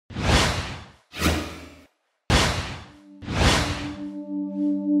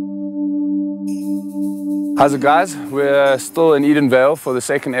How's it, guys? We're still in Edenvale for the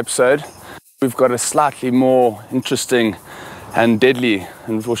second episode. We've got a slightly more interesting and deadly,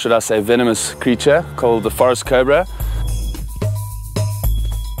 and or should I say venomous creature called the forest cobra.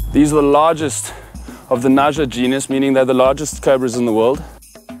 These are the largest of the Naja genus, meaning they're the largest cobras in the world.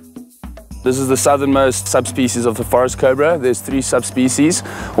 This is the southernmost subspecies of the forest cobra. There's 3 subspecies,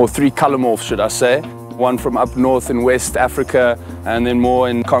 or 3 colomorphs should I say. One from up north in West Africa, and then more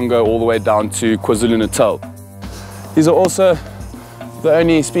in Congo all the way down to KwaZulu-Natal. These are also the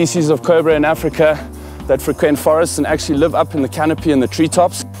only species of cobra in Africa that frequent forests and actually live up in the canopy and the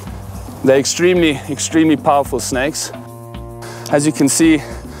treetops. They're extremely powerful snakes. As you can see,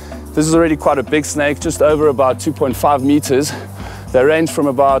 this is already quite a big snake, just over about 2.5 meters. They range from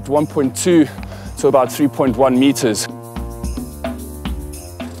about 1.2 to about 3.1 meters.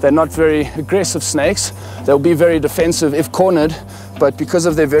 They're not very aggressive snakes. They'll be very defensive if cornered, but because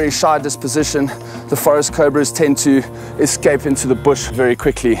of their very shy disposition, the forest cobras tend to escape into the bush very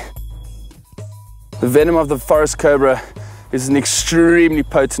quickly. The venom of the forest cobra is an extremely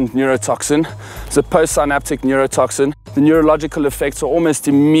potent neurotoxin. It's a postsynaptic neurotoxin. The neurological effects are almost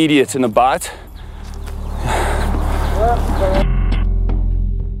immediate in a bite.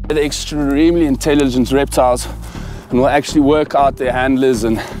 They're extremely intelligent reptiles and will actually work out their handlers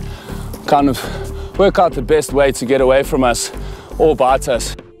and kind of work out the best way to get away from us or bite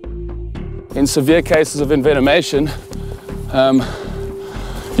us. In severe cases of envenomation,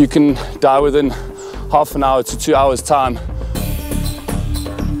 you can die within half an hour to 2 hours time.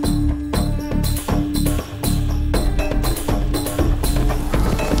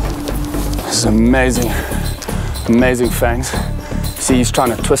 This is amazing fangs. See, he's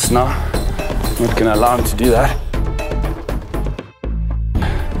trying to twist now. I'm not going to allow him to do that.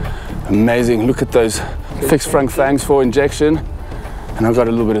 Amazing, look at those fixed front fangs for injection. And I've got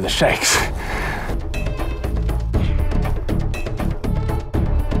a little bit of the shakes.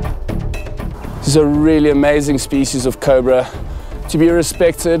 This is a really amazing species of cobra, to be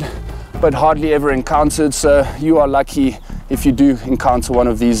respected, but hardly ever encountered, so you are lucky if you do encounter one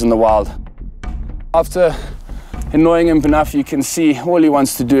of these in the wild. After annoying him enough, you can see all he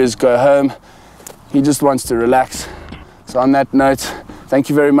wants to do is go home. He just wants to relax. So on that note, thank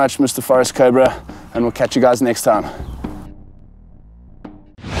you very much, Mr. Forest Cobra, and we'll catch you guys next time.